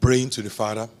Praying to the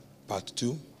Father, part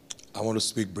 2. I want to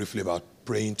speak briefly about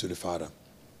praying to the Father.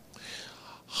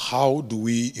 How do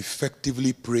we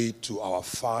effectively pray to our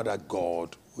Father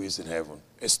God who is in heaven?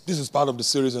 This is part of the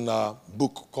series in our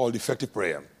book called Effective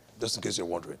Prayer, just in case you're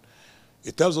wondering.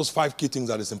 It tells us 5 key things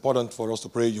that is important for us to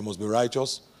pray. You must be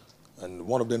righteous. And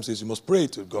one of them says you must pray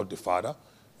to God the Father.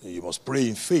 You must pray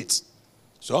in faith.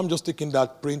 So I'm just taking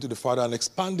that, praying to the Father, and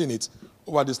expanding it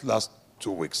over these last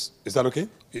 2 weeks. Is that okay?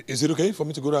 Is it okay for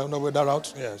me to go down that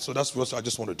route? Yeah, so that's what I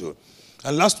just want to do.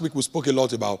 And last week we spoke a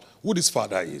lot about who this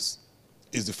Father is.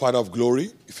 Is the Father of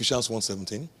glory, Ephesians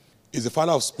 1:17. Is the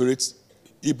Father of spirits,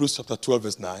 Hebrews chapter 12,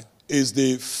 verse 9. Is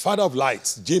the Father of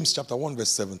lights, James chapter 1, verse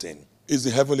 17. Is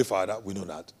the Heavenly Father, we know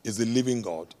that. Is the living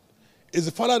God. Is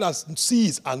the Father that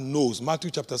sees and knows, Matthew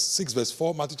chapter 6, verse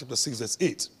 4, Matthew chapter 6, verse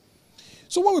 8.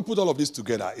 So when we put all of this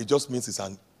together, it just means it's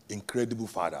an incredible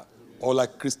Father. Or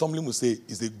like Chris Tomlin would say,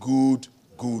 is a good,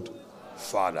 good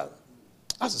Father.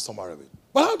 That's the summary of it.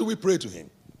 But how do we pray to him?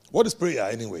 What is prayer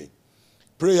anyway?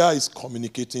 Prayer is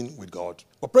communicating with God.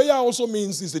 But prayer also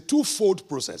means it's a twofold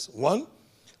process. One,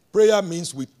 prayer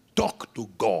means we talk to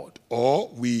God or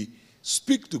we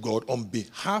speak to God on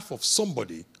behalf of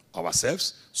somebody,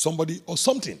 ourselves, somebody or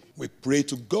something. We pray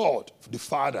to God, the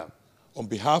Father, on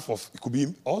behalf of, it could be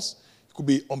us, it could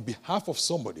be on behalf of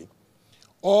somebody,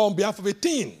 or on behalf of a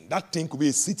thing. That thing could be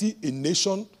a city, a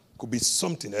nation, could be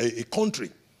something, a country.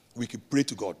 We could pray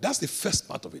to God. That's the first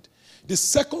part of it. The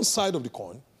second side of the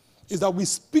coin is that we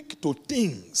speak to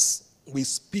things. We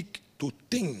speak to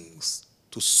things,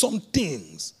 to some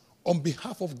things, on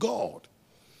behalf of God.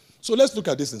 So let's look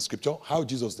at this in Scripture, how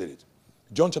Jesus did it.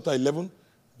 John chapter 11,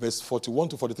 verse 41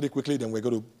 to 43 quickly, then we're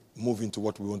going to move into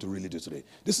what we want to really do today.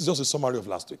 This is just a summary of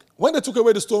last week. When they took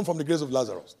away the stone from the grave of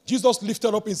Lazarus, Jesus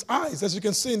lifted up his eyes, as you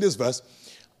can see in this verse,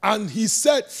 and he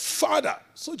said, Father.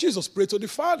 So Jesus prayed to the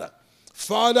Father.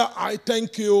 Father, I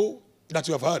thank you that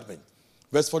you have heard me.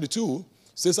 Verse 42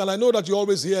 says, and I know that you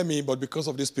always hear me, but because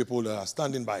of these people that are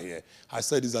standing by here, I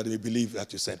said this that they may believe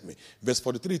that you sent me. Verse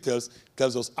 43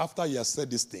 tells us after he has said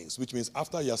these things, which means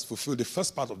after he has fulfilled the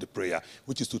first part of the prayer,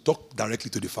 which is to talk directly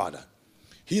to the Father,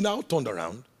 he now turned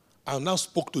around and now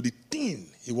spoke to the thing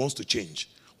he wants to change.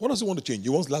 What does he want to change? He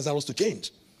wants Lazarus to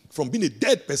change from being a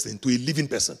dead person to a living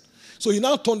person. So he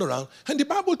now turned around, and the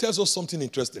Bible tells us something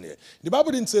interesting here. The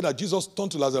Bible didn't say that Jesus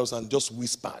turned to Lazarus and just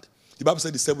whispered. The Bible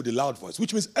said he said with a loud voice,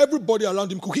 which means everybody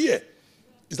around him could hear.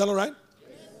 Is that all right?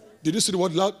 Yes. Did you see the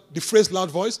word loud, the phrase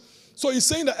loud voice? So he's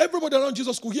saying that everybody around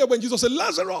Jesus could hear when Jesus said,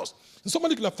 Lazarus. And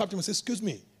somebody could have tapped him and said, excuse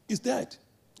me, he's dead.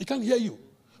 He can't hear you.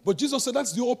 But Jesus said,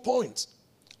 that's the whole point.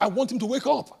 I want him to wake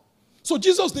up. So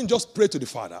Jesus didn't just pray to the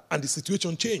Father and the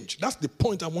situation changed. That's the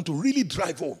point I want to really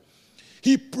drive home.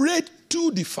 He prayed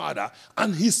to the Father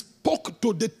and he spoke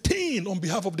to the thing on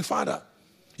behalf of the Father.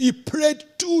 He prayed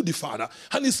to the Father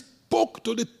and he spoke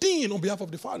to the thing on behalf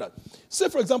of the Father. Say,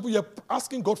 for example, you're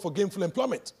asking God for gainful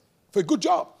employment, for a good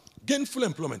job, gainful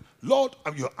employment. Lord,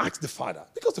 you ask the Father,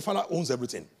 because the Father owns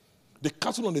everything. The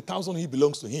cattle on the thousand, he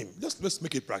belongs to him. Let's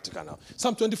make it practical now.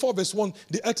 Psalm 24, verse 1,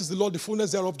 the earth is the Lord, the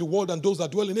fullness thereof, the world, and those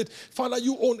that dwell in it. Father,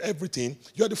 you own everything.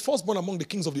 You are the firstborn among the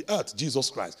kings of the earth,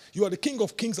 Jesus Christ. You are the King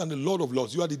of kings and the Lord of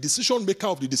lords. You are the decision maker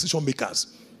of the decision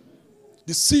makers.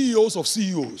 The CEOs of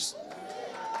CEOs.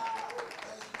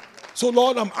 So,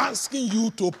 Lord, I'm asking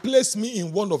you to place me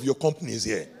in one of your companies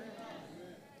here.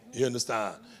 You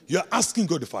understand? You're asking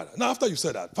God the Father. Now, after you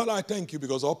said that, Father, I thank you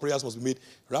because all prayers must be made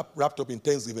wrapped up in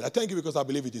thanksgiving. I thank you because I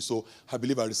believe it is so. I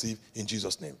believe I receive in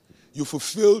Jesus' name. You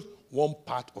fulfilled one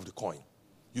part of the coin.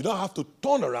 You don't have to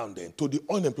turn around then to the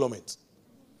unemployment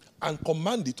and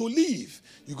command it to leave.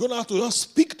 You're going to have to now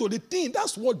speak to the thing.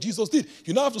 That's what Jesus did.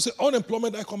 You don't have to say,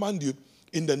 unemployment, I command you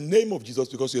in the name of Jesus,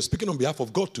 because you're speaking on behalf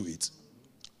of God to it.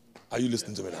 Are you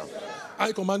listening to me now?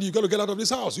 I command you, you've got to get out of this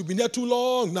house. You've been there too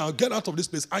long. Now get out of this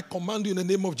place. I command you in the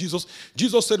name of Jesus.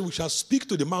 Jesus said we shall speak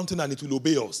to the mountain and it will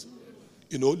obey us.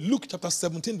 You know, Luke chapter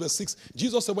 17, verse 6.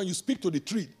 Jesus said when you speak to the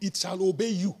tree, it shall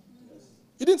obey you.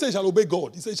 He didn't say it shall obey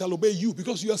God. He said it shall obey you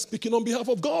because you are speaking on behalf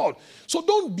of God. So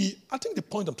don't be, I think the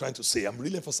point I'm trying to say, I'm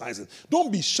really emphasizing,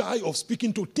 don't be shy of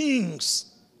speaking to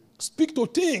things. Speak to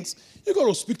things. You got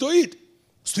to speak to it.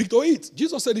 Speak to it.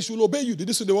 Jesus said it should obey you. Did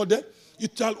you see the word there?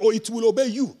 It will obey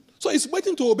you. So it's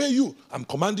waiting to obey you. I'm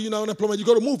commanding you now unemployment. You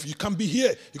got to move. You can't be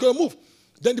here. You got to move.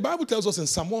 Then the Bible tells us in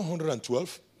Psalm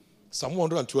 112,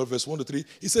 verse 1 to 3,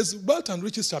 it says, wealth and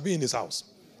riches shall be in his house.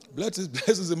 Blessed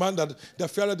is the man that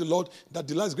feareth the Lord, that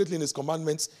delights greatly in his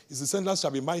commandments. His descendants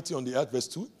shall be mighty on the earth. Verse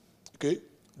 2. Okay.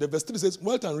 The verse 3 says,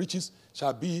 wealth and riches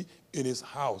shall be in his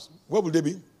house. Where will they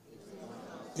be?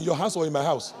 In your house or in my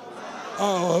house?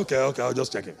 Oh, okay. I was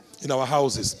just checking. In our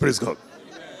houses. Praise God.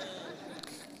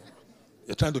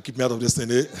 You're trying to keep me out of this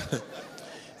thing, eh?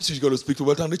 So you got to speak to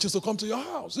well-time riches to come to your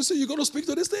house. You see, you got to speak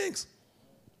to these things.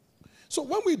 So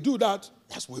when we do that,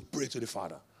 yes, we pray to the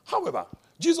Father. However,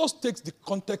 Jesus takes the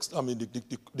context,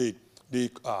 the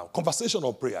conversation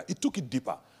of prayer. He took it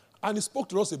deeper. And he spoke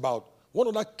to us about one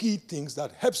of the key things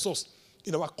that helps us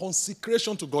in our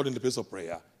consecration to God in the place of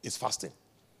prayer is fasting.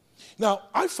 Now,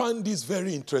 I find this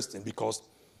very interesting because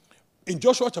in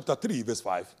Joshua chapter 3, verse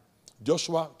 5,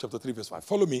 Joshua chapter 3, verse 5,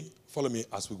 follow me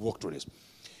as we walk through this.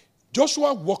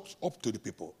 Joshua walked up to the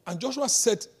people, and Joshua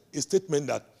said a statement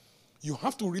that you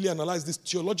have to really analyze this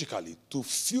theologically to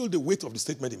feel the weight of the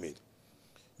statement he made.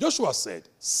 Joshua said,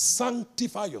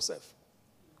 sanctify yourself.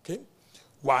 Okay?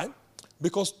 Why?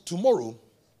 Because tomorrow,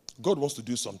 God wants to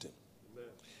do something. Amen.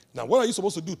 Now, what are you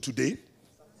supposed to do today?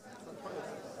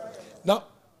 Now,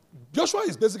 Joshua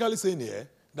is basically saying here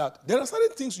that there are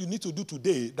certain things you need to do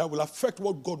today that will affect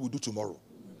what God will do tomorrow.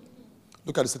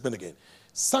 Look at the statement again.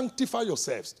 Sanctify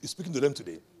yourselves. He's speaking to them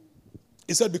today.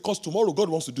 He said, because tomorrow God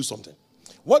wants to do something.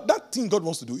 What that thing God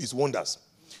wants to do is wonders.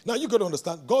 Now, you got to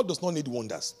understand, God does not need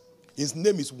wonders. His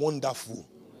name is Wonderful.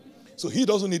 So he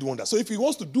doesn't need wonders. So if he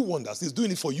wants to do wonders, he's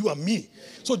doing it for you and me.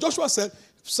 So Joshua said,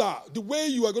 sir, the way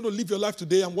you are going to live your life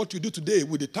today and what you do today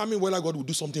will determine whether God will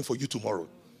do something for you tomorrow.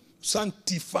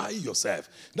 Sanctify yourself.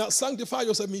 Now, sanctify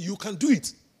yourself means you can do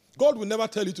it. God will never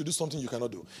tell you to do something you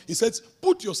cannot do. He says,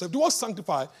 put yourself. The word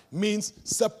sanctify means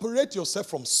separate yourself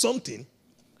from something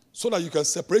so that you can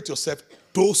separate yourself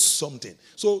to something.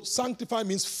 So sanctify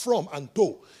means from and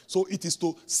to. So it is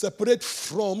to separate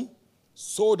from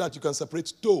so that you can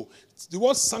separate to. The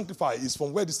word sanctify is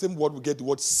from where the same word we get the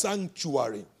word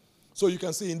sanctuary. So you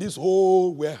can see in this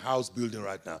whole warehouse building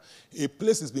right now, a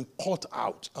place is being cut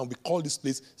out, and we call this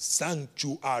place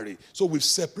sanctuary. So we've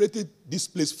separated this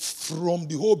place from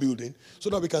the whole building so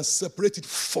that we can separate it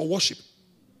for worship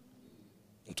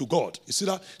to God. You see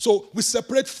that? So we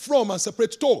separate from and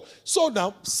separate to. So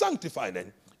now, sanctify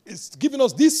then is giving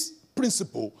us this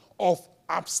principle of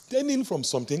abstaining from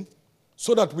something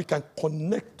so that we can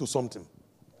connect to something.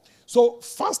 So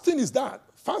fasting is that.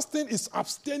 Fasting is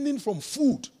abstaining from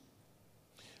food.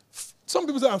 Some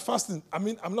people say, I'm fasting. I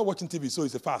mean, I'm not watching TV, so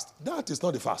it's a fast. That is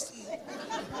not a fast.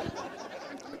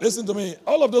 Listen to me.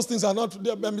 All of those things are not,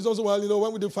 well, you know,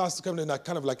 when we do fast, kind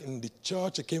of like in the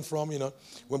church it came from, you know,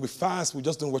 when we fast, we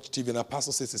just don't watch TV, and our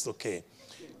pastor says it's okay.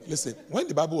 Listen, when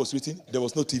the Bible was written, there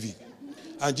was no TV.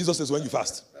 And Jesus says, when you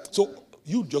fast. So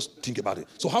you just think about it.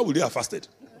 So how would they have fasted?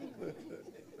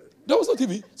 There was no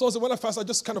TV. So I said, when I fast, I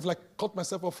just kind of like cut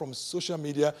myself off from social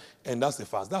media, and that's the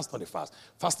fast. That's not a fast.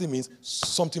 Fasting means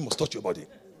something must touch your body.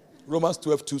 Romans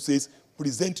 12:2 says,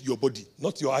 present your body,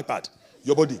 not your iPad,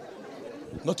 your body.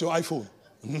 Not your iPhone,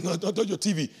 not your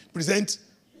TV. Present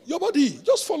your body.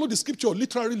 Just follow the scripture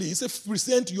literally. It says,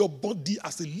 present your body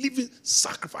as a living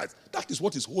sacrifice. That is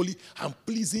what is holy and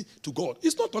pleasing to God.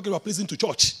 It's not talking about pleasing to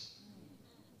church.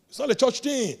 It's not a church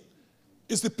thing.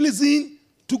 It's the pleasing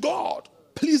to God.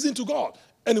 Pleasing to God.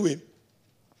 Anyway,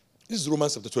 this is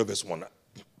Romans chapter 12, verse 1.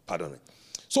 Pardon me.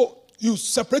 So you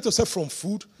separate yourself from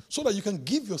food so that you can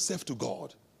give yourself to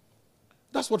God.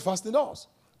 That's what fasting does.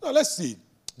 Now let's see.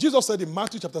 Jesus said in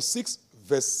Matthew chapter 6,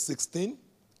 verse 16,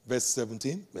 verse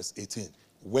 17, verse 18,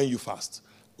 when you fast,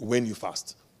 when you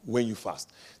fast, when you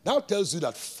fast. That tells you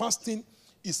that fasting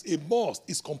is a must,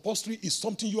 is compulsory, is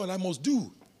something you and I must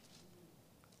do.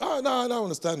 Now I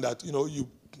understand that, you know, you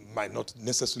might not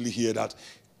necessarily hear that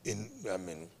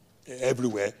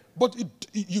everywhere, but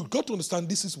you got to understand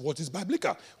this is what is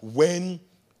biblical. When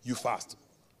you fast.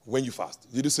 When you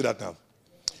fast. Did you see that now?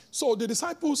 So the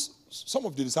disciples, some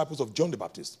of the disciples of John the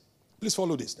Baptist, please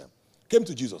follow this now, came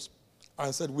to Jesus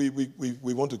and said, we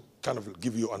want to kind of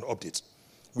give you an update.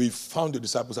 We found the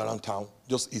disciples around town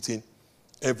just eating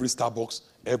every Starbucks,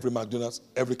 every McDonald's,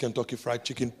 every Kentucky Fried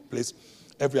Chicken place,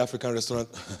 every African restaurant,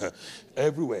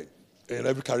 everywhere. In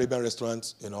every Caribbean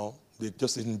restaurant, you know, they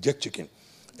just inject chicken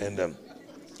and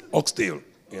oxtail,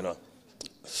 you know.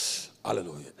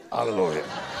 Hallelujah. Hallelujah.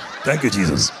 Thank you,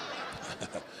 Jesus.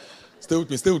 Stay with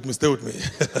me, stay with me, stay with me.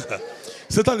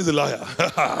 Satan is a liar.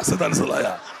 Satan is a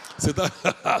liar.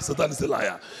 Satan is a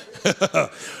liar.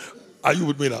 Are you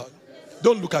with me now?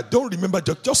 Don't remember,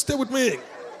 just stay with me.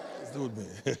 Stay with me.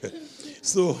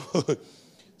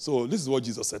 So this is what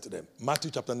Jesus said to them.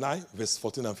 Matthew chapter 9, verse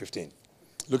 14 and 15.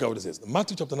 Look at what it says.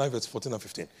 Matthew chapter 9, verse 14 and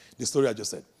 15. The story I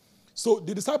just said. So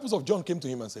the disciples of John came to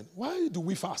him and said, why do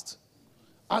we fast?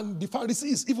 And the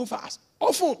Pharisees even fast.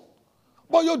 Often.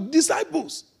 But your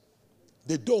disciples,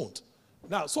 they don't.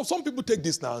 Now, so some people take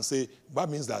this now and say, that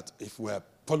means that if we're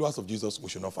followers of Jesus, we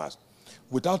should not fast.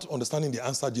 Without understanding the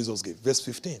answer Jesus gave. Verse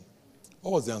 15.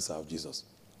 What was the answer of Jesus?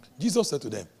 Jesus said to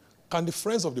them, Can the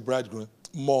friends of the bridegroom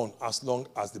mourn as long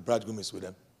as the bridegroom is with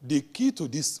them? The key to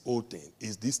this whole thing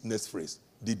is this next phrase.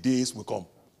 The days will come.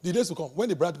 The days will come when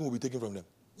the bridegroom will be taken from them.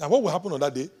 And what will happen on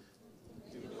that day?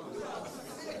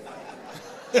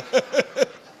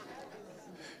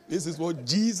 This is what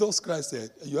Jesus Christ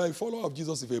said. You are a follower of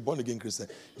Jesus if you're a born-again Christian.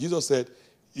 Jesus said,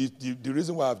 the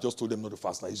reason why I've just told them not to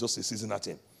fast now is just a seasonal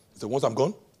thing. He said, once I'm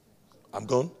gone,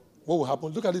 what will happen?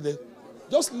 Look at it there.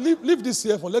 Just leave this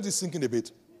here and let it sink in a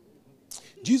bit.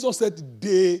 Jesus said,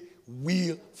 they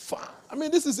will fast. I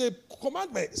mean, this is a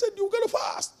commandment. He said, you got to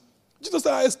fast. Jesus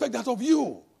said, I expect that of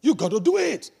you. You got to do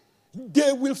it.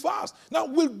 They will fast. Now,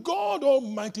 will God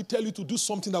Almighty tell you to do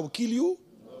something that will kill you?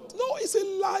 No, it's a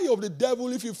lie of the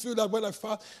devil if you feel that when I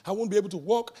fast, I won't be able to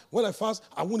walk. When I fast,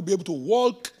 I won't be able to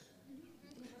walk.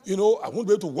 I won't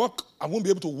be able to walk. I won't be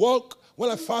able to walk. When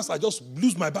I fast, I just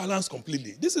lose my balance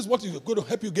completely. This is what is going to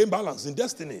help you gain balance in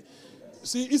destiny.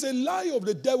 See, it's a lie of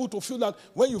the devil to feel that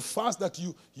when you fast that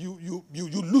you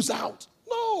lose out.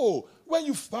 No, when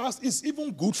you fast, it's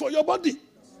even good for your body.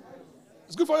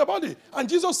 It's good for your body. And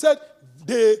Jesus said,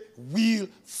 they will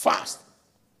fast.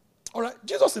 All right,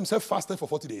 Jesus himself fasted for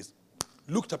 40 days.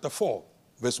 Luke chapter 4,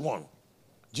 verse 1.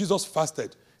 Jesus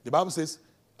fasted. The Bible says,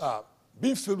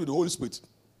 being filled with the Holy Spirit,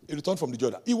 he returned from the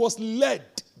Jordan. He was led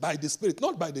by the Spirit,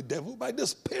 not by the devil, by the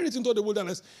Spirit into the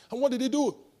wilderness. And what did he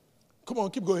do? Come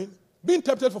on, keep going. Being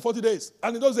tempted for 40 days.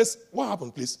 And in those days, what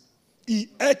happened, please? He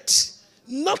ate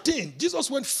nothing. Jesus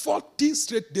went 40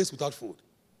 straight days without food.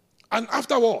 And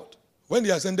afterward, when he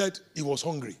ascended, he was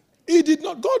hungry. He did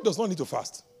not, God does not need to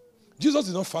fast. Jesus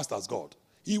did not fast as God.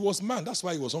 He was man. That's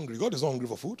why he was hungry. God is not hungry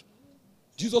for food.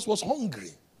 Jesus was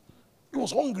hungry. He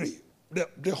was hungry.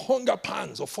 The hunger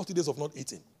pangs of 40 days of not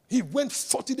eating. He went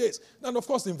 40 days. And of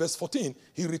course, in verse 14,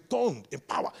 he returned in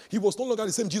power. He was no longer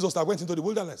the same Jesus that went into the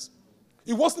wilderness.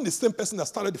 He wasn't the same person that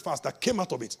started the fast that came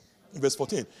out of it. In verse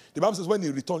 14, the Bible says when he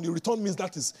returned means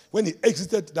that is when he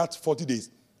exited that 40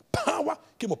 days. Power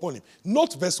came upon him.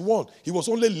 Not verse 1. He was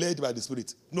only led by the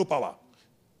Spirit. No power.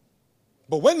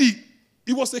 But when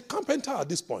he was a carpenter at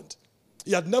this point.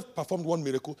 He had never performed one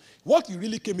miracle. What he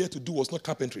really came here to do was not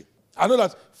carpentry. I know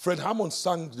that Fred Hammond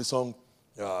sang the song,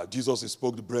 Jesus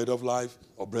spoke the bread of life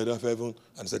or bread of heaven,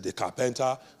 and said the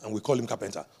carpenter, and we call him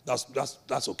carpenter.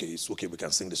 That's okay. It's okay. We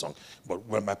can sing the song.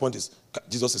 But my point is,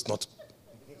 Jesus is not.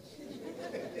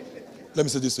 Let me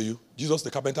say this to you. Jesus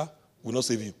the carpenter will not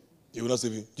save you. He will not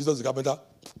save you. Jesus the carpenter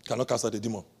cannot cast out a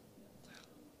demon.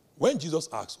 When Jesus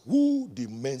asked, who do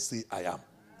men say I am?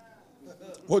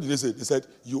 What did they say? They said,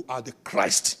 you are the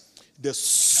Christ, the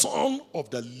Son of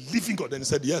the living God. And he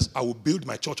said, yes, I will build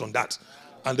my church on that.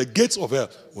 And the gates of hell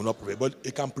will not prevail. But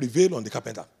it can prevail on the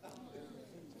carpenter.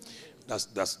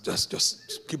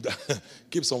 Just keep that,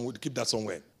 keep that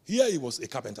somewhere. Here he was a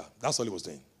carpenter. That's all he was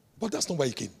doing. But that's not why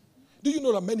he came. Do you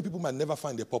know that many people might never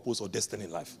find their purpose or destiny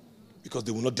in life because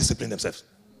they will not discipline themselves?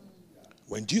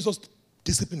 When Jesus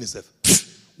disciplined himself,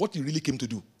 what he really came to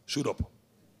do showed up.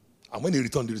 And when he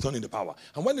returned in the power.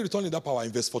 And when he returned in that power,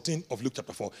 in verse 14 of Luke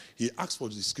chapter 4, he asked for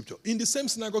the scripture. In the same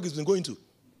synagogue he's been going to.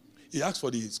 He asked for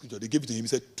the scripture. They gave it to him. He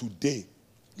said, today.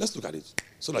 Let's look at it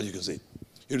so that you can see.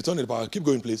 He returned in the power. Keep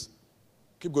going, please.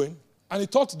 Keep going. And he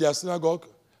taught their synagogue.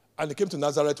 And he came to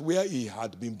Nazareth where he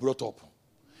had been brought up.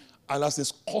 And as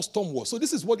his custom was. So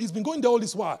this is what he's been going there all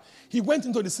this while. He went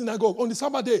into the synagogue on the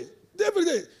Sabbath day. Every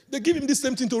day. They give him this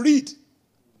same thing to read.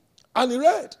 And he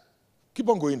read. Keep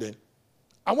on going then.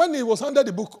 And when he was handed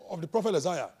the book of the prophet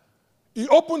Isaiah, he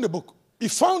opened the book. He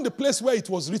found the place where it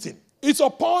was written. It's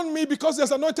upon me because he has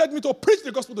anointed me to preach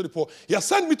the gospel to the poor. He has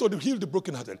sent me to heal the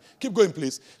brokenhearted. Keep going,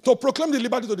 please. To proclaim the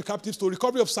liberty to the captives, to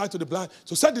recovery of sight to the blind,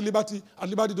 to set the liberty and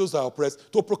liberty those that are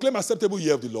oppressed, to proclaim acceptable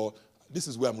year of the Lord. This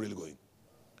is where I'm really going.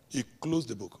 He closed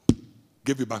the book,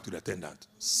 gave it back to the attendant,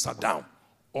 sat down.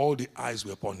 All the eyes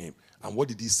were upon him. And what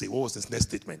did he say? What was his next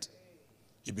statement?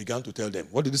 He began to tell them.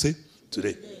 What did he say?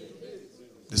 Today.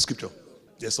 The scripture.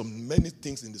 There's so many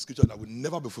things in the scripture that will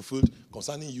never be fulfilled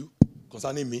concerning you,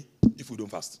 concerning me, if we don't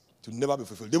fast. It will never be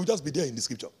fulfilled. They will just be there in the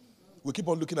scripture. We keep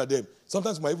on looking at them.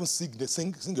 Sometimes we might even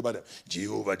sing about them.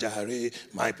 Jehovah Jireh,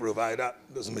 my provider.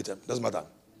 Doesn't matter.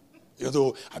 You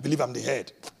know, I believe I'm the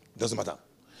head. Doesn't matter.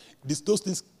 Those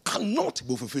things cannot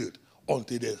be fulfilled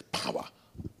until there's power.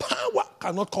 Power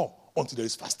cannot come until there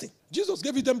is fasting. Jesus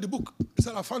gave them the book. He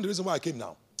said, I found the reason why I came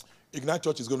now. Ignite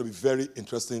Church is going to be very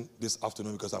interesting this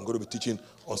afternoon because I'm going to be teaching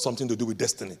on something to do with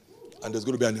destiny. And there's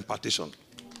going to be an impartation.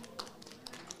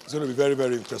 It's going to be very,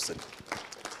 very interesting.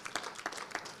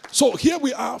 So here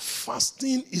we are.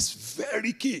 Fasting is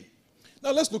very key.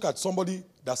 Now let's look at somebody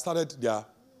that started their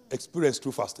experience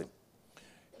through fasting.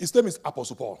 His name is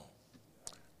Apostle Paul.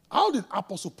 How did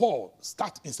Apostle Paul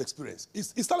start his experience?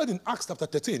 It started in Acts chapter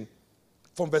 13,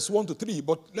 from verse 1 to 3,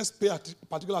 but let's pay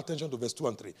particular attention to verse 2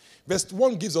 and 3. Verse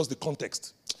 1 gives us the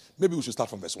context. Maybe we should start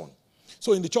from verse 1.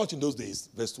 So in the church in those days,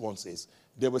 verse 1 says,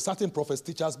 there were certain prophets,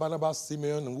 teachers, Barnabas,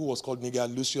 Simeon, who was called Niger,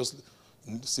 Lucius,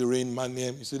 Cyrene,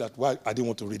 Manaen. You see that? Why? I didn't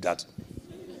want to read that.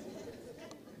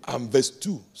 And verse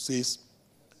 2 says,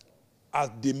 as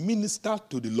they ministered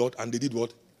to the Lord, and they did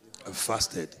what? And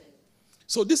fasted.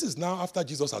 So this is now after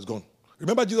Jesus has gone.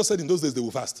 Remember Jesus said in those days they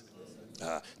will fast.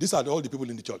 These are all the people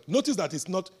in the church. Notice that it's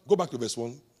not, go back to verse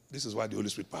 1. This is why the Holy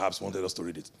Spirit perhaps wanted us to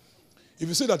read it. If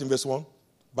you see that in verse 1,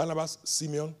 Barnabas,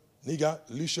 Simeon, Niger,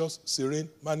 Lucius, Cyrene,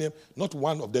 Manaen, not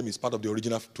one of them is part of the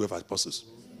original 12 apostles.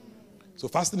 So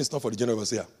fasting is not for the general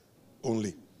overseer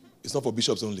only. It's not for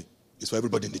bishops only. It's for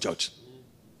everybody in the church.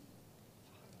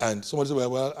 And somebody said,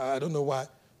 well, I don't know why.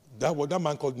 That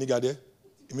man called Niger there,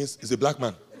 it means he's a black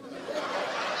man.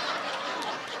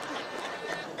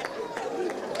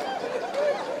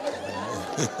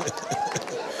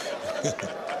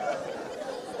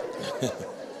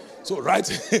 So right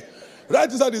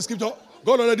inside the scripture,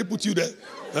 God already put you there.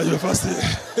 That you're fasting.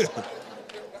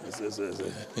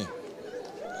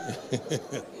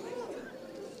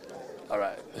 All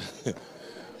right.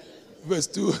 Verse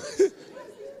 2.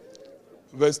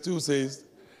 Verse 2 says,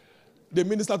 they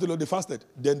ministered to the Lord, they fasted.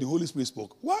 Then the Holy Spirit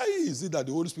spoke. Why is it that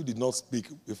the Holy Spirit did not speak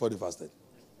before they fasted?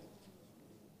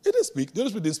 He didn't speak. The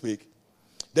Holy Spirit didn't speak.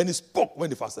 Then he spoke when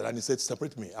they fasted, and he said,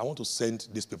 separate me. I want to send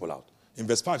these people out. In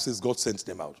verse 5 says, God sent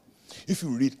them out. If you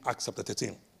read Acts chapter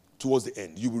 13, towards the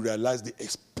end, you will realize the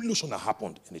explosion that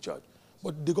happened in the church.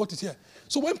 But they got it here.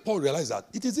 So when Paul realized that,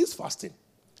 it is this fasting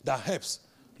that helps.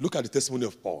 Look at the testimony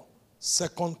of Paul. 2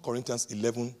 Corinthians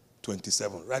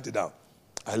 11:27. Write it down.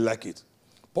 I like it.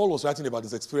 Paul was writing about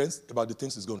his experience, about the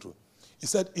things he's going through. He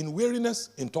said, in weariness,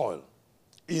 in toil,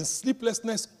 in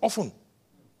sleeplessness, often,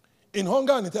 in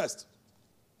hunger and in thirst.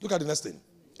 Look at the next thing.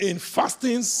 In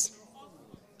fastings,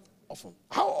 often.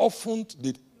 How often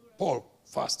did Paul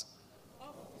fast?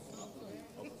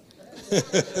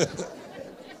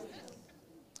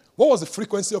 What was the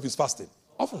frequency of his fasting?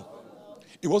 Often.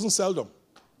 It wasn't seldom.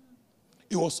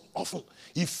 It was often.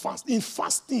 He fasted in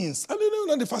fastings. I don't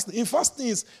know the fasting. In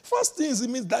fastings. Fastings, it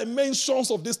means dimensions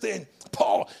of this thing.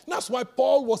 Paul. That's why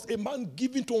Paul was a man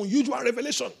given to unusual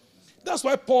revelation. That's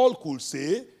why Paul could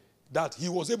say that he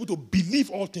was able to believe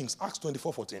all things. Acts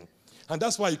 24:14. And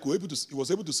that's why he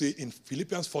was able to say in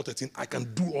Philippians 4:13, I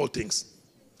can do all things.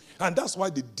 And that's why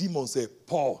the demon said,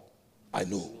 Paul, I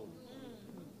know.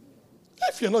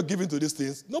 If you're not given to these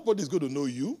things, nobody's going to know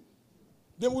you.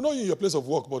 They will know you in your place of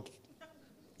work, but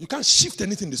you can't shift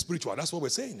anything in the spiritual. That's what we're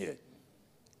saying here.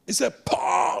 He said,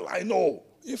 Paul, I know.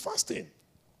 In fasting.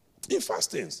 In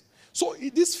fastings. So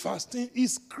this fasting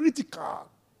is critical.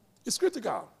 It's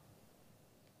critical.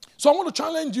 So I want to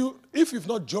challenge you, if you've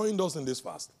not joined us in this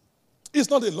fast,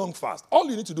 it's not a long fast. All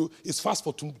you need to do is fast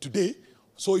for today.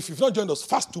 So if you've not joined us,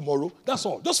 fast tomorrow. That's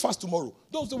all. Just fast tomorrow.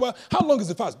 Don't say, well, how long is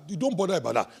the fast? You don't bother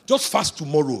about that. Just fast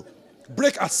tomorrow.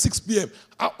 Break at 6 p.m.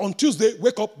 On Tuesday,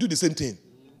 wake up, do the same thing.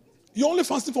 You're only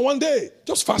fasting for one day.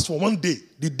 Just fast for one day.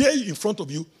 The day in front of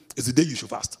you is the day you should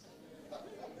fast.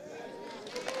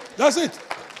 That's it.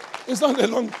 It's not a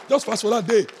long, just fast for that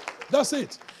day. That's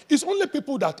it. It's only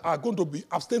people that are going to be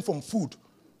abstain from food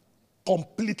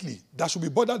completely that should be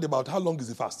bothered about how long is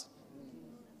the fast.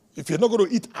 If you're not going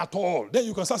to eat at all, then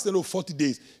you can start saying, 40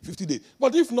 days, 50 days.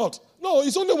 But if not, no,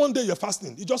 it's only one day you're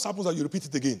fasting. It just happens that you repeat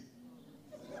it again.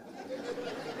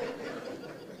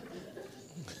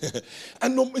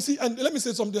 And let me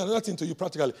say something, another thing to you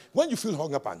practically. When you feel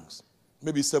hunger pangs,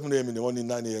 maybe 7 a.m. in the morning,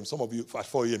 9 a.m., some of you at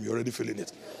 4 a.m., you're already feeling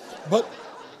it. But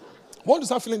when you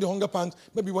start feeling the hunger pangs,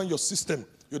 maybe when your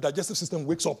digestive system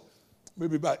wakes up,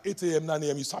 maybe by 8 a.m., 9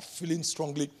 a.m., you start feeling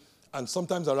strongly. And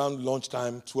sometimes around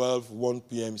lunchtime, 12, 1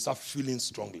 p.m., you start feeling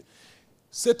strongly.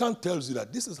 Satan tells you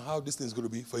that this is how this thing is going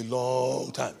to be for a long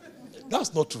time.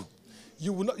 That's not true.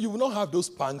 You will not have those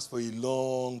pangs for a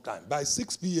long time. By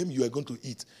 6 p.m., you are going to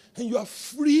eat. And you are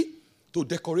free to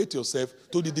decorate yourself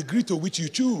to the degree to which you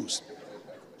choose.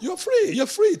 You're free. You're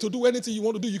free to do anything you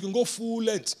want to do. You can go full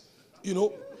length.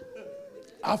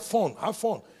 Have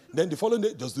fun. Then the following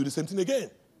day, just do the same thing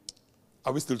again.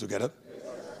 Are we still together?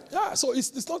 Yeah, so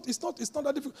it's not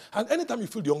that difficult. And anytime you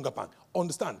feel the hunger pang,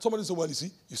 understand. Somebody says, well, you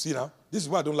see now, this is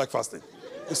why I don't like fasting.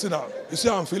 You see now, you see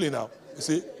how I'm feeling now. You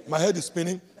see, my head is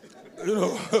spinning.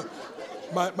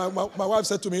 My wife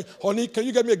said to me, honey, can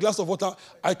you get me a glass of water?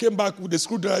 I came back with a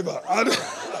screwdriver.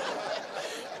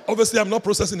 Obviously, I'm not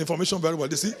processing information very well.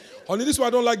 You see, honey, this is why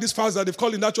I don't like this fast that they've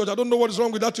called in that church. I don't know what is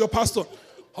wrong with that, your pastor.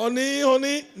 Honey.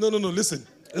 No, listen.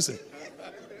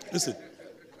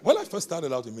 When I first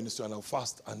started out in ministry and I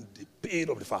fast and the pain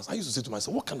of the fast, I used to say to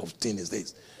myself, what kind of thing is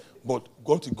this? But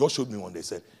God showed me one day, he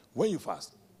said, when you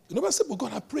fast, I said, but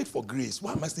God, I prayed for grace.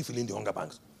 Why am I still feeling the hunger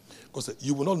pangs? Because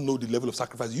you will not know the level of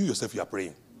sacrifice you yourself you are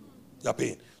praying. You are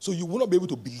paying. So you will not be able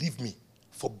to believe me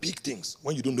for big things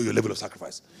when you don't know your level of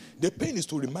sacrifice. The pain is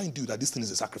to remind you that this thing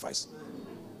is a sacrifice.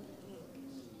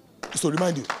 It's to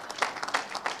remind you.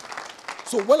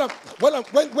 So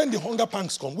when the hunger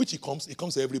pangs come, which it comes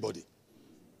to everybody.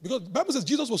 Because the Bible says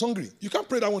Jesus was hungry. You can't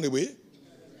pray that one away.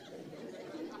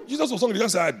 Jesus was hungry. You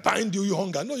can't say, I bind you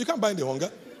hunger. No, you can't bind the hunger.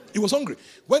 He was hungry.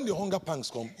 When the hunger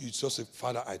pangs come, you just say,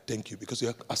 Father, I thank you because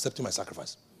you're accepting my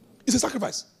sacrifice. It's a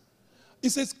sacrifice. It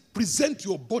says, present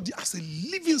your body as a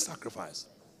living sacrifice.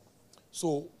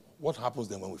 So what happens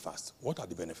then when we fast? What are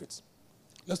the benefits?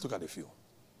 Let's look at a few.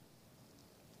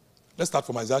 Let's start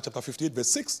from Isaiah chapter 58,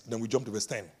 verse 6. Then we jump to verse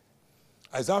 10.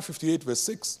 Isaiah 58, verse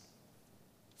 6.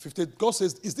 58, God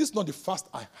says, is this not the fast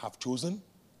I have chosen?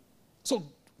 So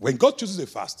when God chooses a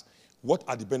fast, what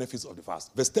are the benefits of the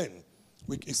fast? Verse 10.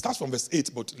 It starts from verse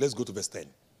 8, but let's go to verse 10.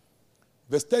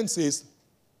 Verse 10 says,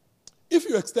 if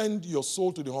you extend your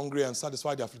soul to the hungry and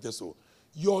satisfy the afflicted soul,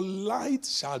 your light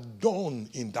shall dawn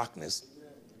in darkness.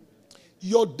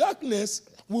 Your darkness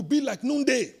will be like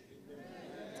noonday.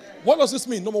 What does this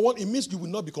mean? Number one, it means you will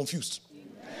not be confused.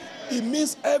 It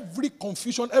means every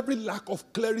confusion, every lack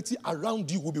of clarity around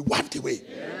you will be wiped away.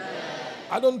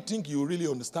 I don't think you really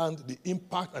understand the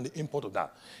impact and the import of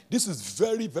that. This is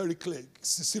very, very clear,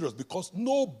 serious, because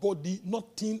nobody,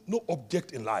 nothing, no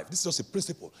object in life, this is just a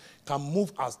principle, can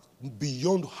move us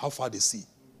beyond how far they see.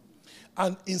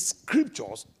 And in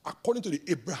scriptures, according to the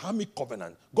Abrahamic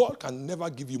covenant, God can never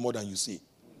give you more than you see.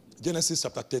 Genesis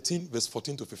chapter 13, verse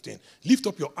 14 to 15. Lift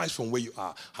up your eyes from where you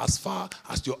are, as far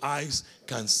as your eyes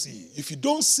can see. If you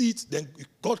don't see it, then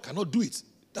God cannot do it.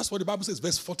 That's what the Bible says,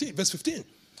 verse 15.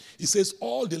 It says,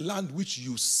 all the land which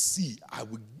you see, I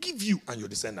will give you and your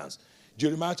descendants.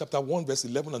 Jeremiah chapter 1, verse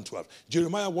 11 and 12.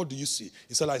 Jeremiah, what do you see?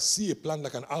 He said, I see a plant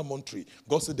like an almond tree.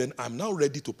 God said, then I'm now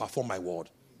ready to perform my word.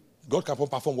 God can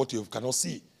perform what you cannot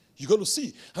see. You got to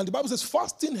see. And the Bible says,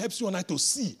 fasting helps you and I to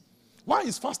see. Why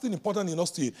is fasting important in us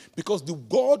today? Because the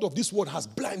God of this world has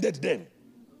blinded them.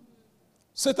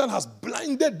 Satan has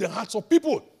blinded the hearts of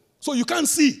people. So you can't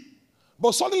see.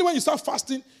 But suddenly when you start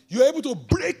fasting, you're able to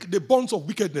break the bonds of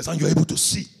wickedness and you're able to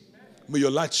see. May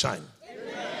your light shine.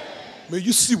 Amen. May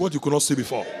you see what you could not see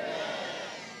before. Amen.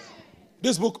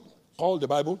 This book called the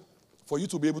Bible, for you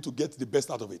to be able to get the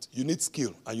best out of it, you need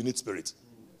skill and you need spirit.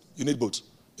 You need both.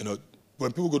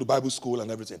 When people go to Bible school and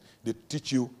everything, they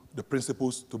teach you the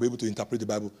principles to be able to interpret the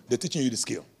Bible. They're teaching you the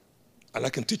skill. And I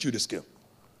can teach you the skill.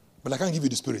 But I can't give you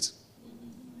the spirit.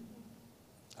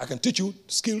 I can teach you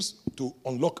skills to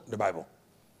unlock the Bible.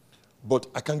 But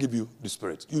I can't give you the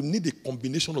spirit. You need a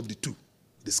combination of the two.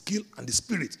 The skill and the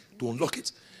spirit to unlock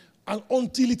it. And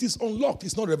until it is unlocked,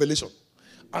 it's not revelation.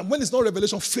 And when it's not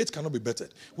revelation, faith cannot be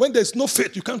bettered. When there's no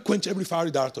faith, you can't quench every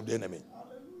fiery dart of the enemy.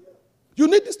 You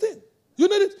need this thing. You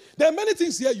need it. There are many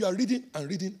things here you are reading and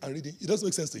reading and reading. It doesn't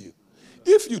make sense to you.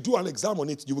 If you do an exam on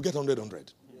it, you will get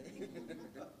 100.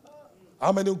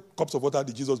 How many cups of water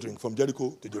did Jesus drink from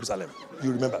Jericho to Jerusalem?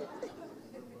 You remember?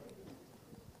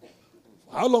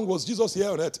 How long was Jesus here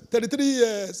on earth? 33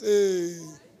 years. Hey,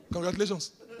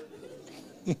 congratulations.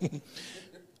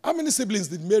 How many siblings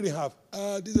did Mary have?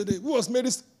 Who was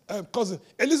Mary's cousin?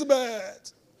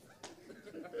 Elizabeth.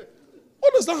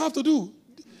 What does that have to do?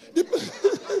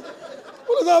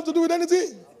 What does that have to do with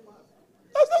anything?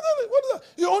 That's nothing. What is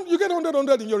that? You get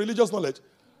 100 in your religious knowledge.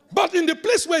 But in the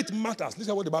place where it matters,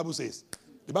 listen to what the Bible says.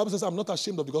 The Bible says, I'm not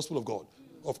ashamed of the gospel of God,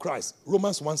 of Christ.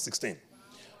 Romans 1:16.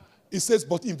 It says,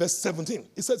 but in verse 17,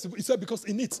 it said because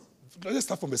in it, let's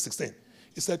start from verse 16.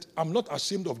 It said, I'm not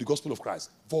ashamed of the gospel of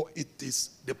Christ, for it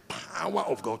is the power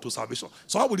of God to salvation.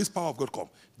 So how will this power of God come?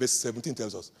 Verse 17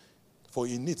 tells us, for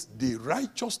in it, the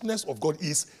righteousness of God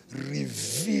is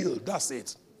revealed. That's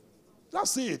it.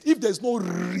 That's it. If there's no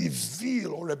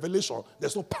reveal or revelation,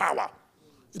 there's no power.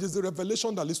 It is the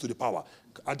revelation that leads to the power.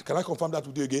 And can I confirm that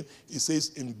with you again? It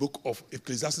says in the book of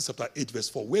Ecclesiastes chapter 8 verse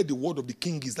 4, where the word of the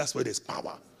king is, that's where there's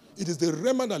power. It is the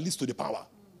rhema that leads to the power,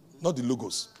 not the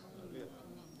logos.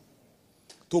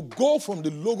 To go from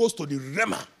the logos to the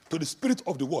rhema, to the spirit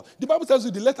of the word. The Bible tells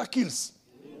you the letter kills.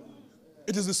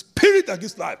 It is the spirit that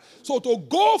gives life. So to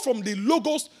go from the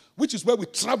logos, which is where we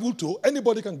travel to,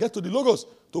 anybody can get to the logos.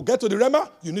 To get to the rhema,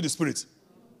 you need the spirit.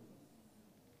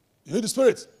 You need the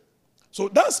spirit. So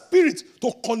that spirit,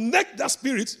 to connect that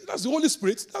spirit, that's the Holy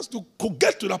Spirit, that's to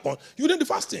get to that point. You need the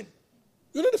fasting.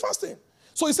 You need the fasting.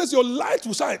 So it says your light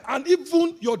will shine, and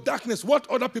even your darkness, when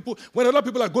other people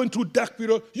are going through dark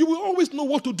period, you will always know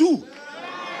what to do.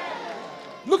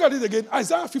 Look at it again.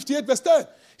 Isaiah 58 verse 10.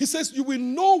 He says, you will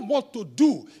know what to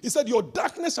do. He said, your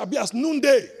darkness shall be as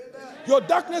noonday. Your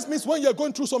darkness means when you're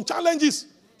going through some challenges,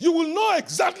 you will know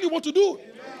exactly what to do.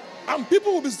 And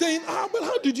people will be saying, well,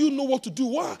 how did you know what to do?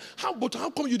 Why? How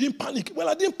come you didn't panic? Well,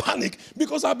 I didn't panic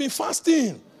because I've been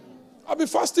fasting.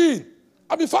 That's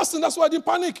why I didn't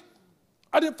panic.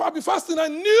 I've been fasting. I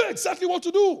knew exactly what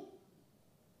to do.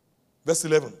 Verse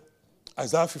 11.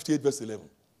 Isaiah 58 verse 11.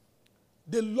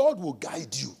 The Lord will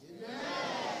guide you.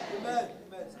 Amen.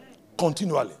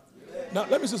 Continually. Amen. Now,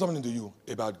 let me say something to you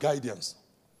about guidance.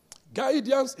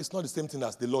 Guidance is not the same thing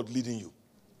as the Lord leading you.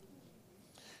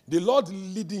 The Lord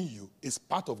leading you is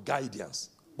part of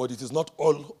guidance, but it is not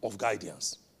all of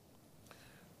guidance.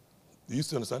 Do you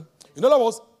still understand? In other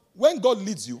words, when God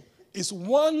leads you, it's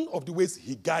one of the ways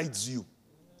he guides you.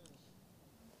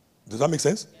 Does that make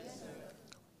sense? Yes,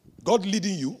 God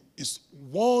leading you is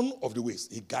one of the ways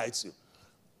he guides you.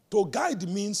 To guide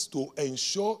means to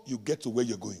ensure you get to where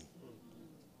you're going.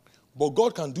 But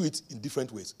God can do it in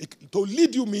different ways. To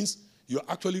lead you means you're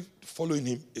actually following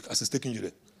him as he's taking you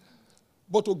there.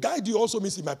 But to guide you also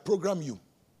means he might program you.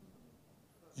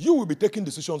 You will be taking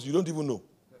decisions you don't even know.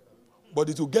 But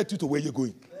it will get you to where you're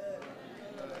going.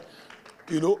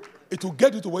 You know, it will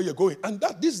get you to where you're going. And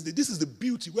this is the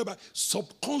beauty, whereby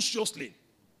subconsciously,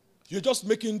 you're just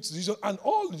making decisions, and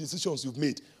all the decisions you've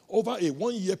made over a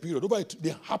 1 year period,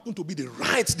 they happen to be the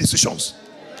right decisions.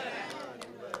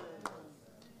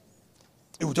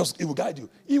 It will guide you.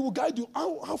 It will guide you.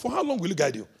 For how long will it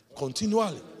guide you?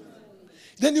 Continually.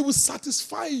 Then it will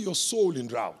satisfy your soul in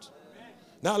drought.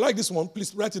 Now, I like this one.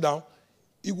 Please write it down.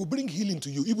 It will bring healing to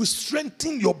you. It will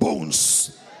strengthen your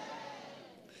bones.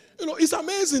 You know, it's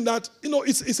amazing that,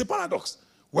 it's a paradox.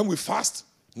 When we fast,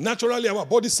 naturally our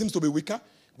body seems to be weaker,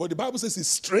 but the Bible says it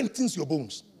strengthens your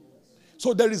bones.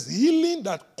 So there is healing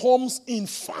that comes in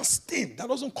fasting. That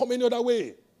doesn't come any other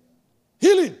way.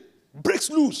 Healing breaks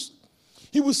loose.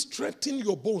 He will strengthen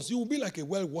your bones. You will be like a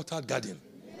well-watered garden.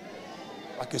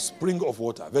 Like a spring of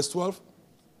water. Verse 12.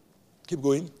 Keep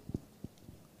going.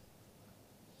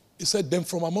 He said, then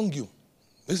from among you.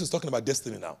 This is talking about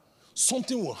destiny now.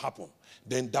 Something will happen.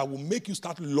 Then that will make you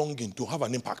start longing to have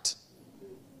an impact.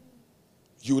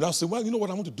 You will now say, well, you know what?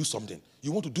 I want to do something.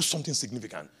 You want to do something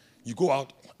significant. You go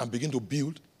out and begin to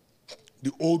build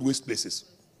the old waste places.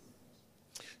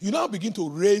 You now begin to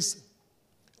raise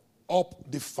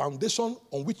up the foundation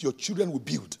on which your children will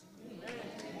build.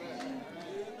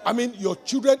 I mean, your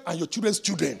children and your children's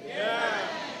children. Yeah.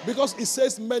 Because it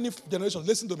says many generations.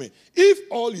 Listen to me.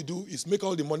 If all you do is make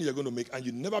all the money you're going to make and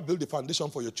you never build the foundation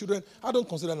for your children, I don't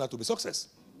consider that to be success.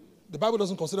 The Bible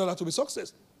doesn't consider that to be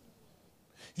success.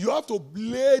 You have to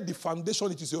lay the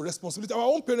foundation. It is your responsibility. Our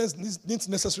own parents didn't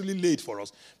necessarily lay it for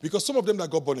us, because some of them that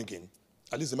got born again,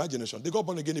 at least in my generation, they got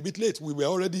born again a bit late. We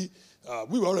already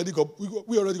got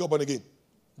born again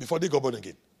before they got born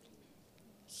again.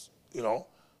 You know,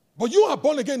 but you are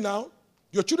born again now.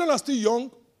 Your children are still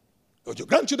young. Your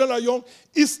grandchildren are young.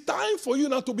 It's time for you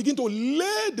now to begin to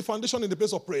lay the foundation in the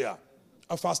place of prayer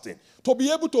and fasting, to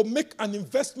be able to make an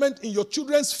investment in your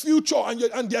children's future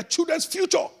and their children's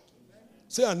future.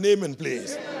 Say a name and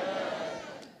place. Amen.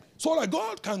 So that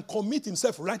God can commit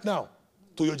himself right now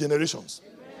to your generations.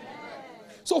 Amen.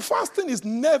 So fasting is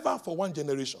never for one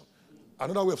generation.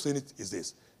 Another way of saying it is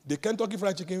this. The Kentucky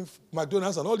Fried Chicken,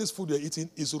 McDonald's, and all this food you're eating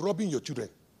is robbing your children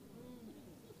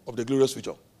of the glorious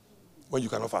future when you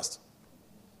cannot fast.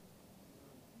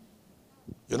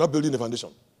 You're not building the foundation.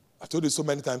 I've told you so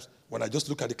many times when I just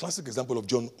look at the classic example of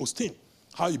John Osteen,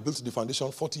 how he built the foundation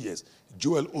 40 years.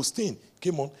 Joel Osteen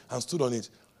came on and stood on it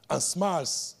and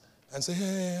smiles and said,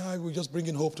 hey, we're just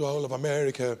bringing hope to all of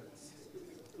America.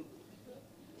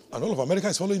 And all of America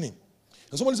is following him.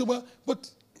 And somebody said, well, but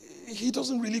he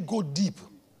doesn't really go deep.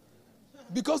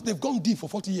 Because they've gone deep for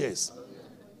 40 years.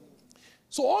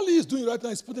 So all he is doing right now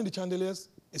is putting the chandeliers,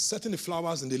 is setting the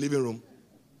flowers in the living room,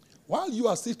 while you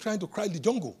are still trying to cry the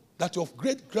jungle that your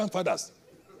great-grandfathers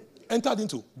entered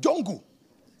into. Jungle.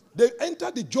 They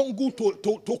entered the jungle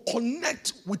to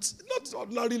connect with not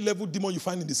ordinary level demon you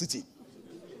find in the city.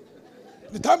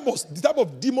 The type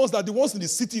of demons that the ones in the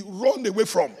city run away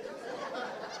from.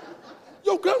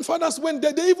 Your grandfathers went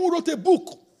there, they even wrote a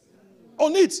book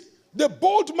on it. The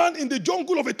bold man in the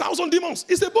jungle of 1,000 demons.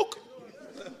 It's a book.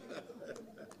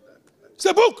 It's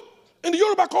a book in the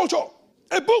Yoruba culture.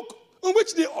 A book in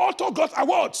which the author got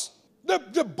awards.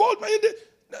 The bold man,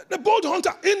 the bold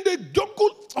hunter in the jungle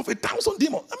of 1,000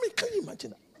 demons. I mean, can you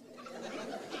imagine that?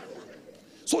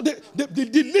 So the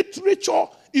literature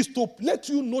is to let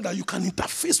you know that you can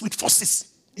interface with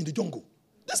forces in the jungle.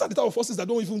 These are the type of forces that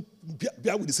don't even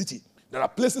bear with the city. There are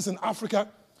places in Africa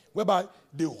whereby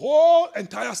the whole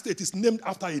entire state is named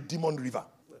after a demon river,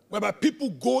 whereby people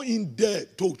go in there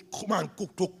to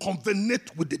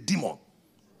covenant with the demon,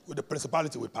 with the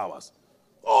principality, with powers.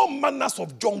 All manners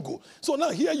of jungle. So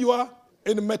now here you are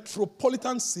in the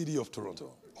metropolitan city of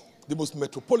Toronto, the most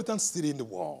metropolitan city in the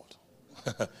world.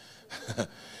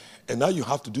 And now you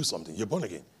have to do something. You're born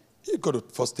again. You've got to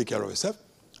first take care of yourself.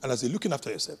 And as you're looking after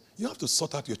yourself, you have to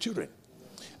sort out your children.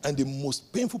 And the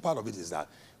most painful part of it is that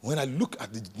when I look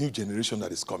at the new generation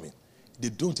that is coming, they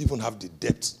don't even have the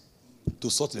depth to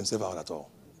sort themselves out at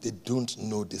all. They don't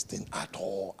know this thing at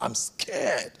all. I'm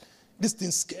scared. This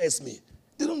thing scares me.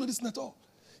 They don't know this thing at all.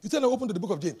 You tell them, open to the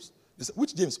book of James. They say,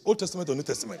 which James? Old Testament or New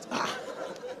Testament?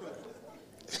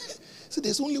 So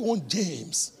there's only one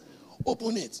James.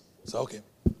 Open it. So, okay.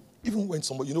 Even when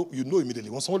somebody, you know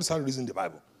immediately. When somebody starts reading the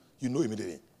Bible, you know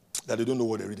immediately that they don't know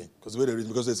what they're reading. Because the way they're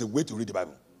reading, because there's a way to read the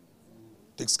Bible.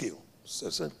 Take skill.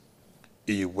 So,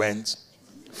 he went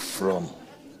from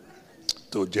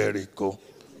to Jericho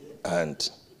and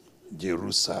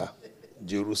Jerusalem.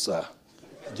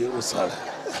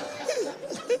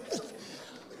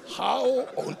 How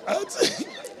on earth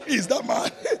is that man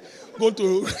going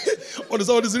to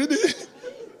understand what he's reading?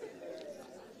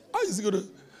 How is he going to?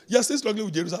 You're still struggling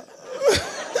with Jerusalem.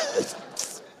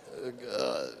 Oh,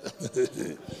 God.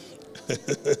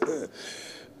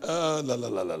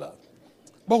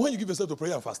 But when you give yourself to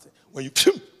prayer and fasting, when you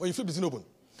flip the thing open,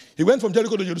 he went from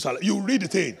Jericho to Jerusalem. You read the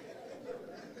thing.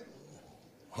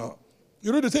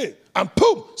 You read the thing, and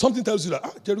boom, something tells you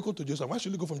that, Jericho to Jerusalem. Why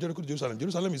should you go from Jericho to Jerusalem?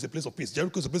 Jerusalem is a place of peace.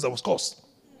 Jericho is a place that was cursed.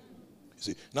 You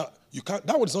see, now, you can't,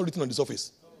 that one is not written on the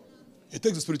surface. It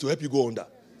takes the Spirit to help you go under,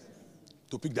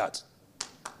 to pick that.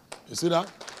 You see that?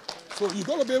 So you've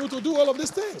got to be able to do all of these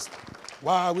things.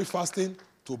 Why are we fasting?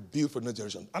 To build for the next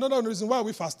generation. Another reason why are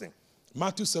we fasting?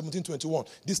 Matthew 17:21.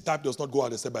 This type does not go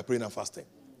out except by praying and fasting.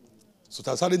 So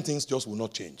certain things just will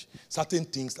not change. Certain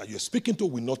things that you're speaking to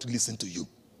will not listen to you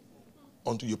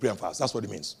until you pray and fast. That's what it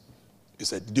means. He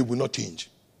said they will not change.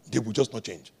 They will just not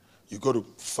change. You got to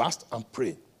fast and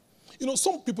pray. You know,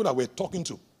 some people that we're talking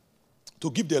to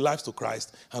give their lives to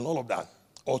Christ and all of that,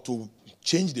 or to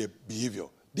change their behavior,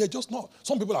 they're just not.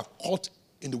 Some people are caught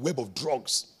in the web of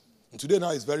drugs. And today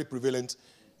now it's very prevalent.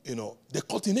 They're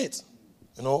caught in it.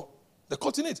 They're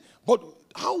caught in it. But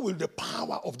how will the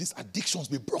power of these addictions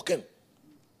be broken?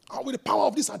 How will the power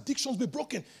of these addictions be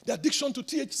broken? The addiction to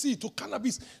THC, to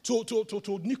cannabis,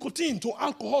 to nicotine, to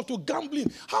alcohol, to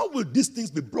gambling. How will these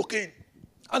things be broken?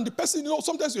 And the person,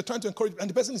 sometimes you're trying to encourage, and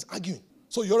the person is arguing.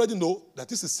 So you already know that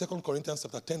this is 2 Corinthians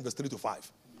chapter 10, verse 3 to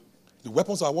 5. The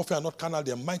weapons of our warfare are not carnal,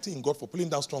 they are mighty in God for pulling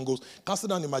down strongholds, casting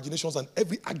down imaginations, and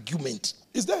every argument.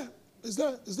 Is there?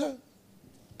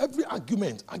 Every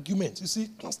argument. You see,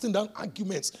 casting down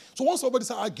arguments. So once somebody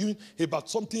starts arguing about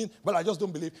something, well, I just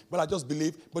don't believe, but I just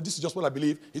believe, but this is just what I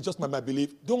believe, it's just my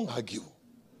belief. Don't argue.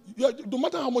 No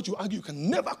matter how much you argue, you can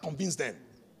never convince them.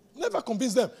 Never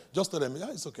convince them. Just tell them,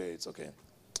 it's okay.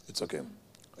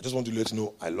 I just want to let you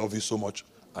know I love you so much,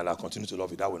 and I'll continue to love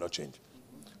you. That will not change.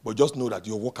 But just know that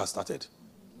your work has started.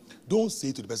 Don't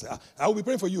say to the person, I will be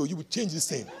praying for you, you will change this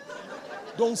thing.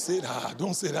 Don't say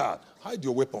that. Hide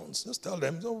your weapons. Just tell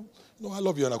them, I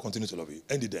love you and I'll continue to love you.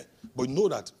 End it there. But know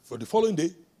that for the following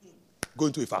day, go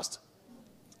into a fast.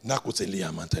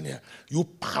 You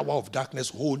power of darkness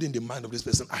holding the mind of this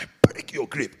person, I break your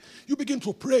grip. You begin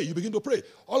to pray.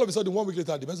 All of a sudden, 1 week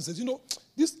later, the person says,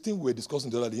 this thing we were discussing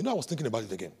the other day, I was thinking about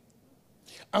it again.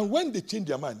 And when they change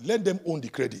their mind, let them own the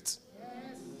credit.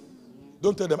 Yes.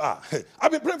 Don't tell them,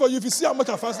 I've been praying for you. If you see how much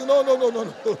I'm fasting, no.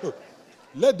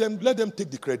 Let them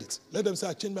take the credit. Let them say,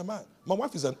 I changed my mind. My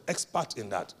wife is an expert in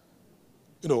that.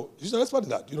 She's an expert in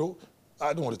that.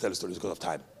 I don't want to tell the stories because of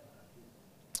time.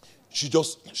 She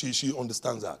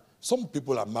understands that. Some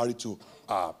people are married to,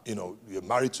 you're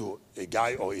married to a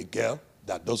guy or a girl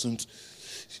that doesn't,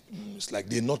 it's like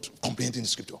they're not comprehending the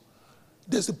scripture.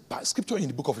 There's a scripture in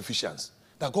the book of Ephesians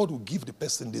that God will give the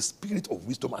person the spirit of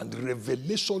wisdom and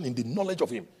revelation in the knowledge of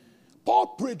him. Paul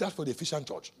prayed that for the Ephesian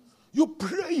church. You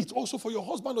pray it also for your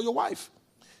husband or your wife.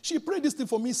 She prayed this thing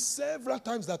for me several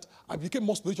times that I became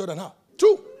more spiritual than her.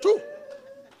 True.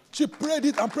 She prayed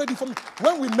it and prayed it for me.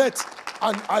 When we met,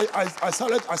 and I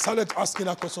started asking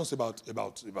her questions about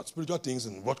spiritual things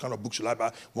and what kind of book should I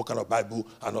buy, what kind of Bible,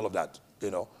 and all of that.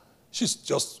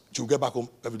 She'll get back home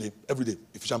every day.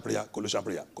 Ephesian prayer, Colossian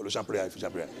prayer,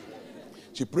 Ephesian prayer.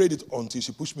 She prayed it until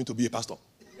she pushed me to be a pastor.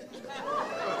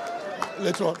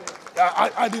 Later on,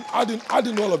 I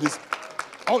didn't know all of this.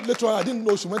 Oh, later on, I didn't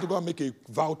know she went to go and make a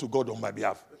vow to God on my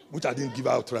behalf, which I didn't give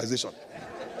her authorization.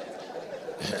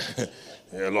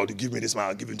 Yeah, Lord, you give me this man,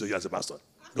 I'll give him to you as a pastor.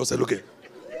 God said, okay.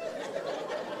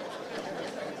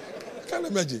 Can't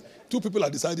imagine. Two people are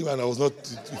deciding when I was not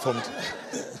informed.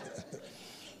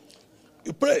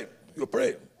 You pray, you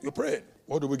pray, you pray.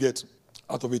 What do we get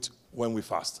out of it when we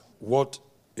fast? What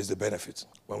is the benefit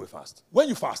when we fast? When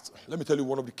you fast, let me tell you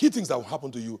one of the key things that will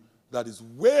happen to you that is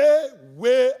way,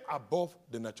 way above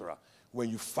the natural. When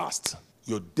you fast,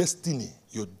 your destiny,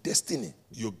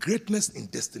 your greatness in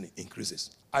destiny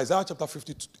increases. Isaiah chapter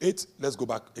 58, let's go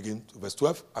back again to verse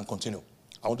 12 and continue.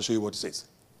 I want to show you what it says.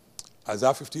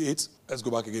 Isaiah 58, let's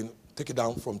go back again. Take it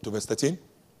down to verse 13.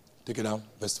 Take it down,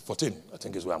 verse 14, I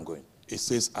think is where I'm going. It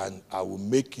says, and I will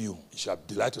make you shall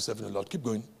delight yourself in the Lord. Keep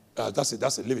going. That's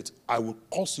it, leave it. I will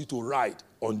cause you to ride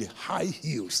on the high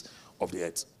hills of the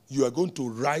earth. You are going to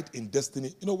ride in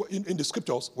destiny. You know, in the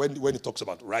scriptures, when it talks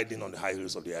about riding on the high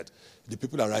hills of the earth, the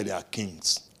people that ride are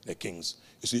kings. They're kings.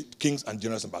 You see, kings and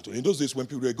generals in battle. In those days, when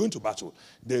people were going to battle,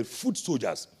 the foot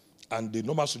soldiers and the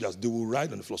normal soldiers, they will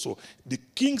ride on the floor. So the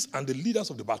kings and the leaders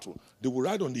of the battle, they will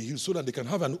ride on the hills so that they can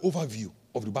have an overview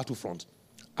of the battlefront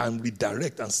and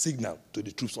redirect and signal to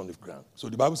the troops on the ground. So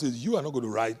the Bible says you are not going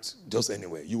to ride just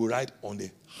anywhere. You will ride on the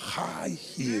high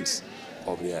hills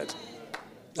of the earth.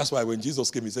 That's why when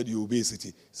Jesus came, he said, you will be a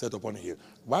city set upon a hill.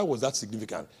 Why was that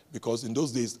significant? Because in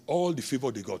those days, all the favor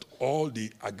they got, all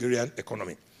the agrarian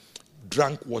economy,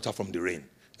 drank water from the rain.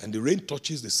 And the rain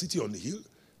touches the city on the hill,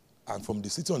 and from the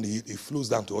city on the hill, it flows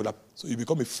down to other. So you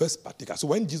become a first partaker. So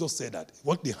when Jesus said that,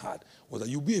 what they had was that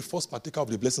you'll be a first partaker of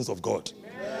the blessings of God.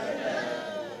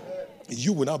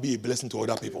 You will now be a blessing to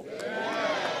other people.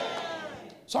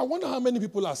 So I wonder how many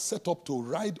people are set up to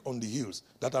ride on the hills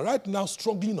that are right now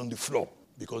struggling on the floor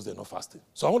because they're not fasting.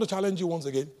 So I want to challenge you once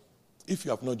again. If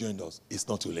you have not joined us, it's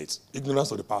not too late. Ignorance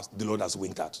of the past, the Lord has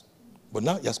winked at. But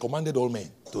now he has commanded all men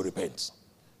to repent.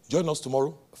 Join us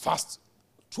tomorrow. Fast.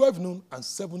 12 noon and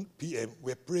 7 p.m.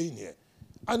 We're praying here.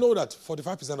 I know that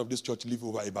 45% of this church live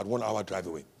over about 1 hour drive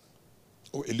away.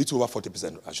 Or a little over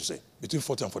 40%, I should say. Between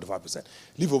 40 and 45%.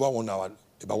 Live over 1 hour,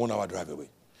 about 1 hour drive away.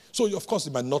 So, of course,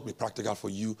 it might not be practical for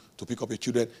you to pick up your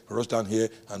children, rush down here,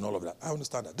 and all of that. I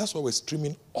understand that. That's why we're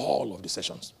streaming all of the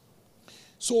sessions.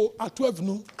 So, at 12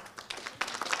 noon,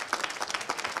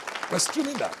 we're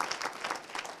streaming that.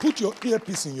 Put your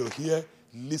earpiece in your ear,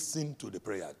 listen to the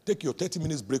prayer. Take your 30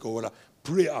 minutes break or whatever.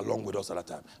 Pray along with us at that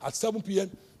time. At 7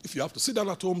 p.m., if you have to sit down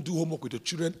at home, do homework with your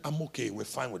children, I'm okay. We're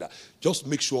fine with that. Just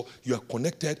make sure you are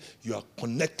connected. You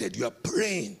are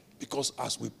praying. Because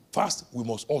as we fast, we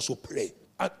must also pray.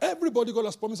 And everybody, God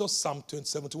has promised us Psalm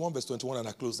 71 verse 21, and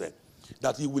I close there,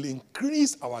 that he will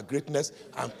increase our greatness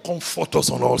and comfort us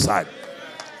on all sides.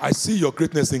 I see your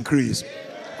greatness increase.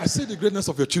 I see the greatness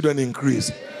of your children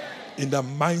increase. In the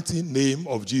mighty name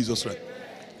of Jesus Christ.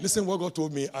 Listen what God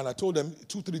told me, and I told them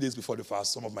 2-3 days before the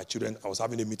fast, some of my children, I was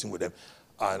having a meeting with them,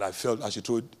 and I felt I should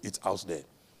throw it out there.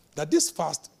 That this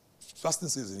fasting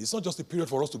season is not just a period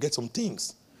for us to get some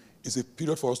things. It's a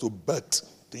period for us to birth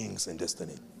things in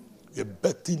destiny. We're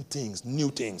birthing things, new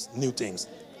things.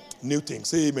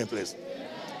 Say amen, please.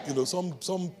 You know,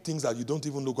 some things that you don't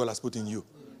even know God has put in you,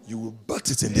 you will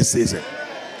birth it in this season.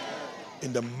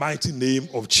 In the mighty name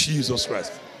of Jesus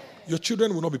Christ. Your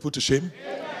children will not be put to shame.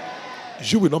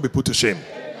 You will not be put to shame.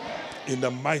 In the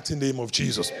mighty name of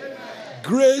Jesus.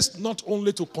 Grace not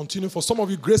only to continue, for some of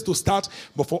you, grace to start,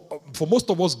 but for most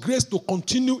of us, grace to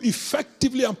continue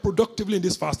effectively and productively in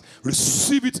this fast.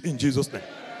 Receive it in Jesus' name.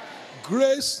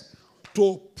 Grace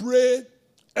to pray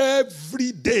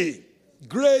every day.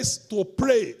 Grace to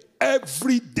pray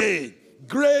every day.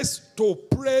 Grace to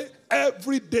pray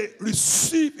every day.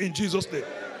 Receive in Jesus' name.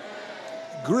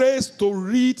 Grace to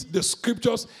read the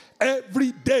scriptures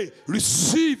every day.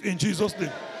 Receive in Jesus'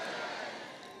 name.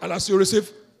 And as you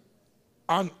receive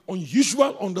an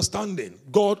unusual understanding,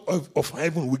 God of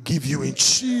heaven will give you in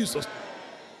Jesus' name.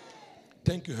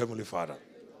 Thank you, Heavenly Father.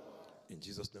 In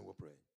Jesus' name we pray.